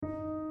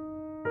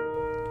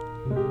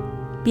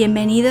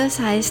Bienvenidos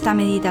a esta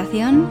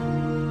meditación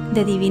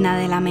de Divina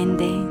de la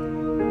Mente.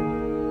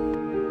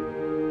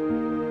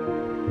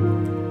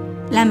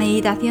 La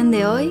meditación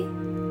de hoy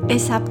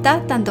es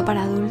apta tanto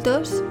para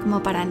adultos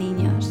como para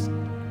niños.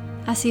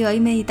 Así hoy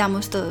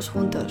meditamos todos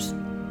juntos.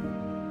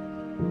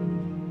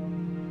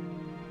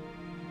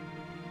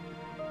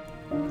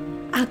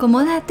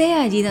 Acomódate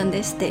allí donde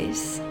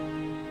estés,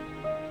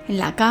 en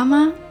la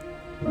cama,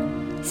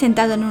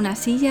 sentado en una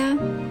silla,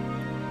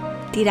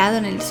 tirado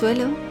en el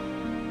suelo.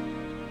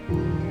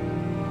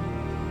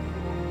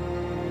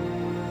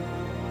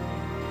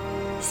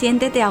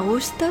 Siéntete a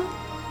gusto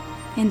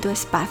en tu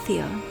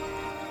espacio.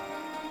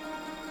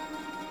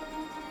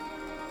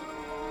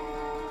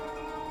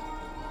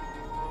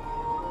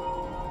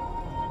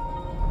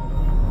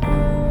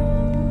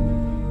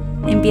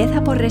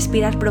 Empieza por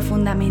respirar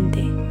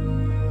profundamente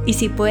y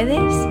si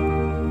puedes,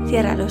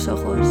 cierra los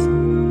ojos.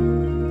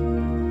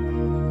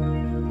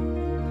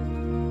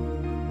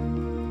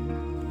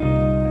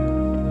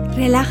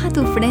 Relaja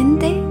tu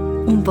frente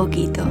un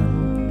poquito,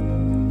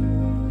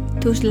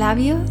 tus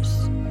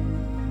labios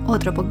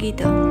otro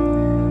poquito.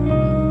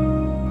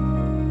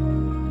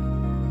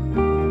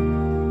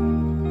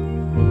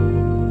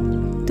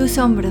 Tus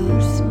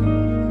hombros,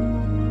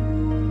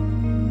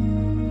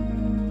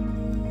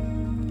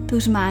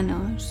 tus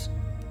manos,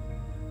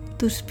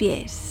 tus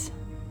pies.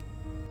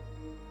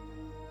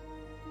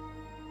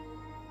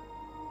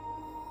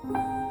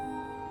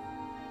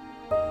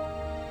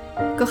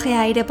 Coge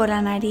aire por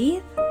la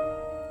nariz,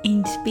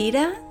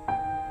 inspira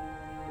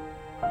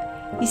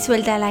y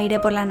suelta el aire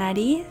por la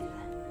nariz.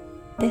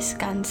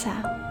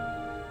 Descansa.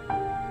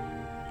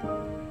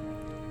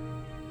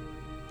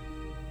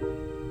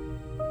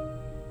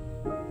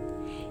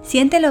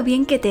 Siente lo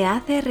bien que te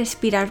hace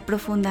respirar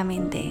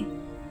profundamente.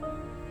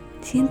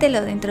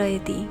 Siéntelo dentro de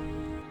ti.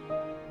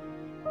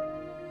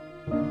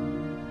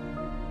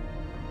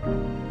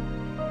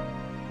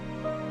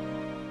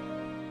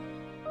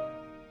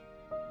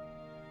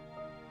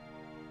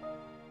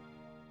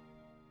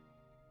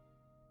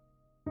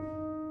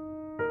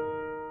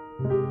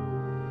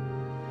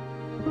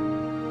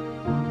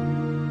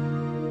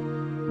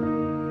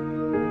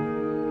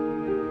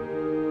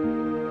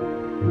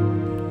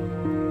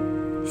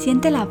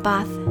 Siente la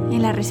paz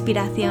en la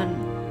respiración.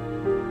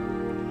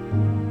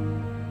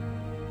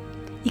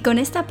 Y con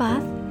esta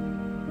paz,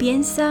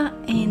 piensa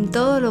en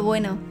todo lo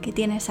bueno que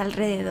tienes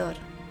alrededor.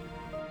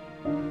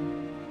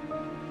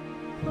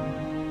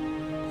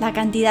 La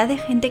cantidad de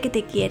gente que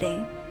te quiere.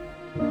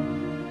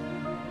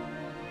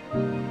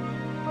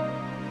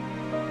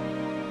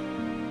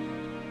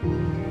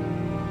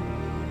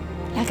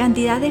 La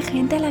cantidad de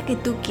gente a la que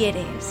tú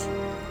quieres.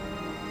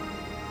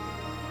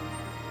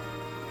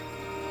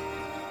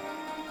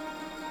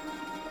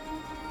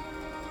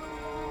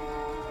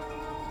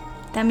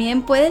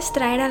 También puedes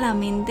traer a la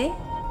mente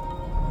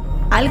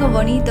algo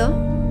bonito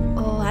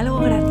o algo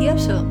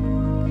gracioso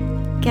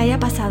que haya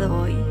pasado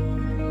hoy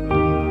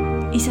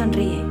y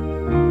sonríe.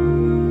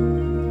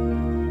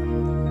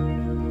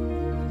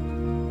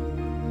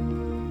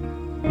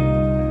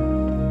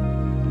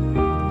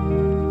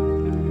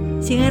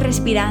 Sigue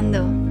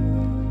respirando,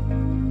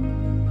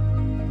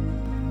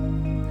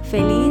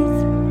 feliz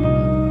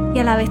y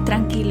a la vez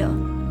tranquilo.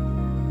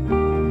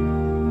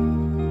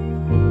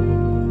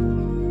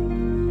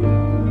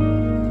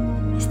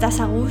 Estás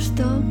a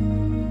gusto,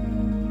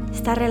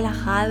 estás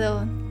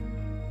relajado.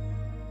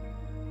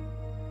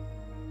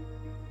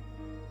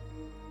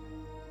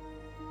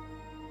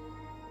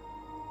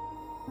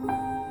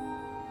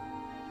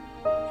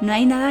 No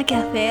hay nada que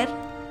hacer,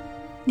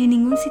 ni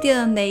ningún sitio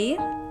donde ir,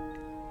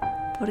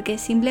 porque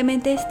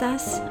simplemente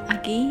estás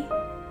aquí,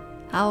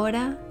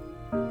 ahora,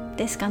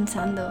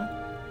 descansando.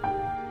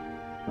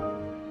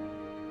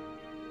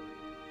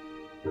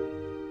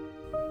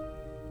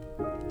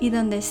 Y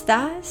donde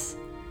estás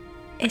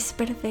es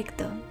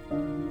perfecto.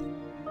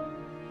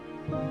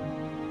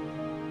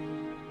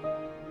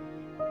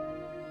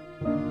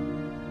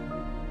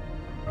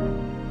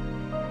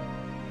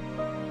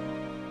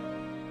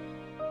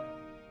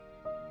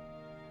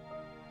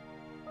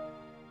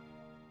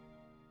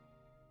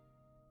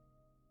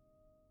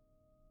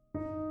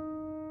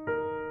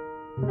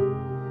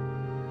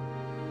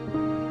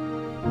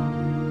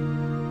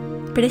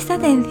 Presta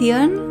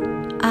atención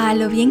a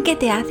lo bien que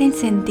te hacen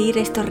sentir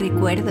estos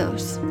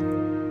recuerdos.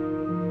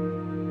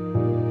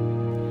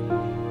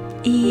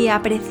 Y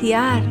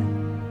apreciar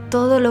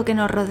todo lo que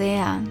nos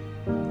rodea.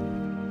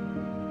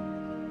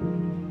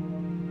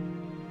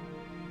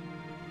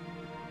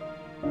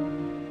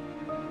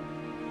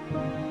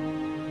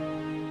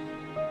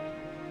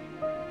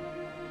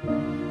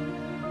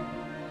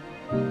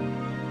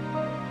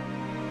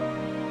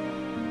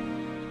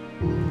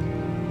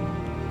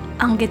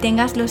 Aunque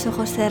tengas los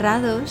ojos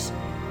cerrados,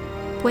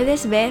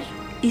 puedes ver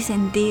y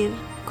sentir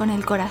con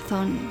el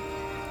corazón.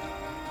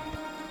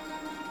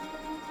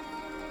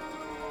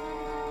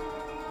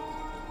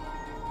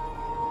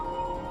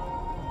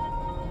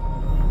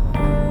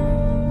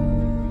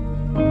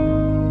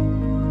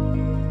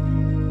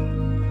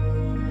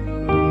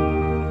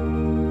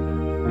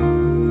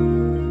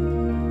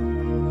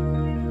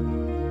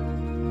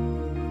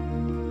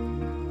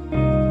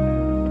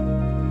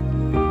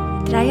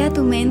 a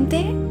tu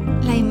mente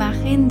la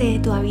imagen de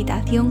tu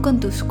habitación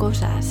con tus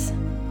cosas,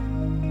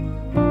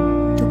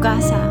 tu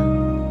casa,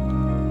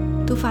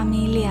 tu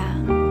familia,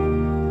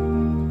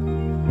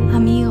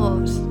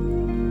 amigos,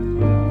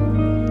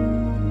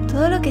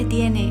 todo lo que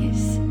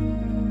tienes,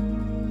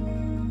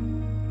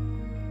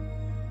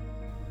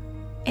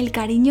 el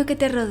cariño que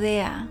te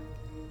rodea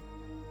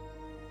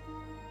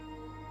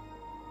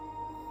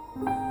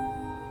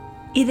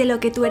y de lo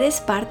que tú eres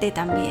parte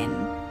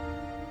también.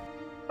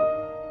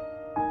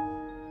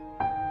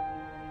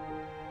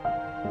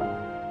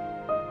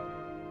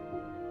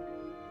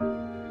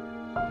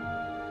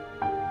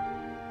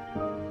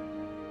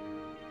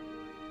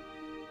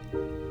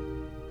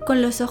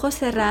 Con los ojos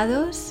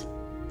cerrados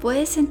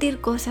puedes sentir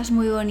cosas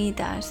muy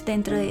bonitas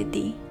dentro de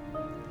ti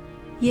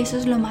y eso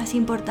es lo más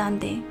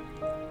importante.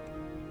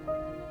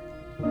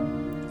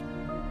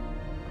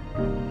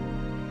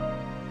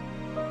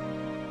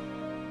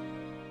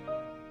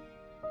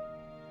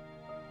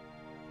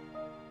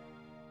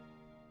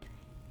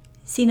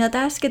 Si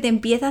notas que te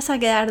empiezas a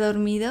quedar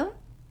dormido,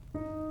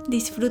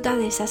 disfruta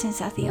de esa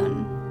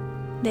sensación,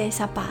 de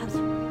esa paz.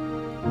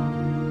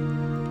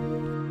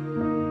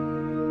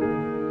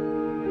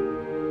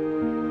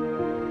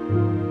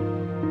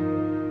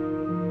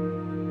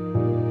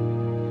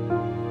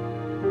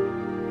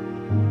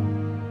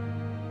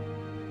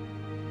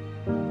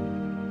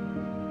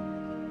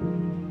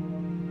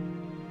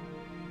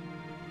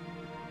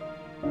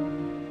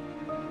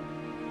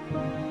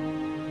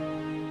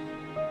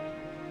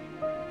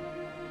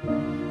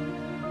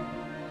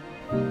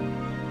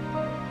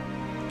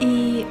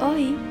 Y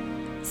hoy,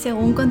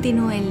 según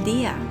continúe el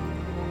día,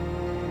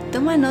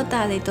 toma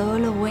nota de todo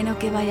lo bueno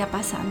que vaya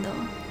pasando.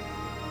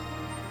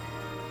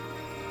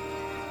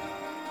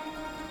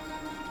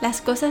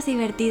 Las cosas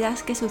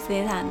divertidas que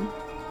sucedan.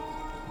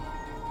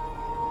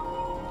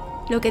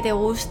 Lo que te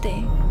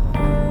guste.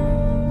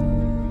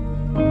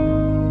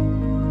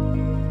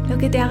 Lo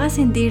que te haga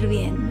sentir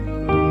bien.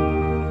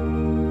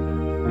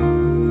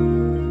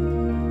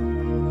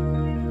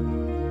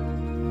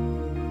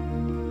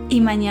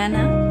 Y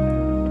mañana,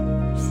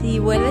 si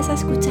vuelves a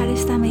escuchar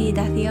esta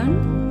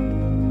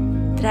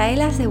meditación,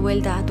 tráelas de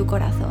vuelta a tu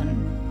corazón.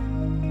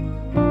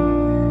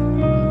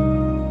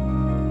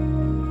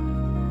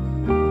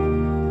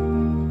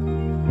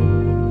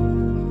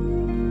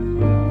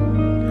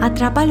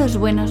 Atrapa los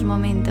buenos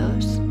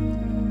momentos,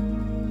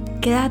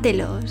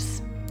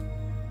 quédatelos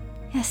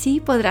y así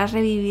podrás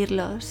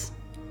revivirlos.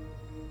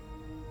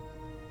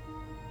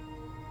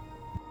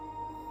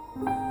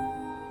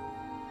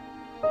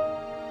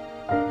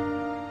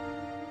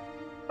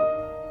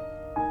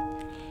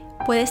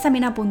 Puedes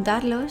también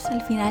apuntarlos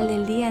al final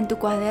del día en tu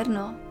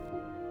cuaderno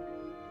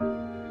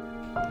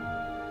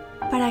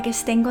para que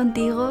estén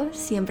contigo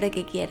siempre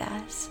que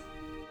quieras.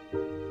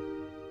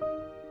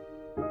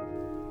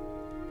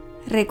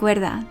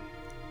 Recuerda,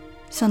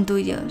 son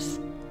tuyos.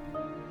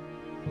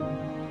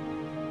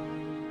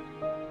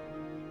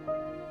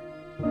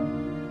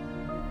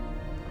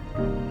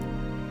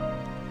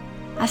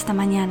 Hasta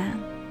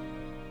mañana.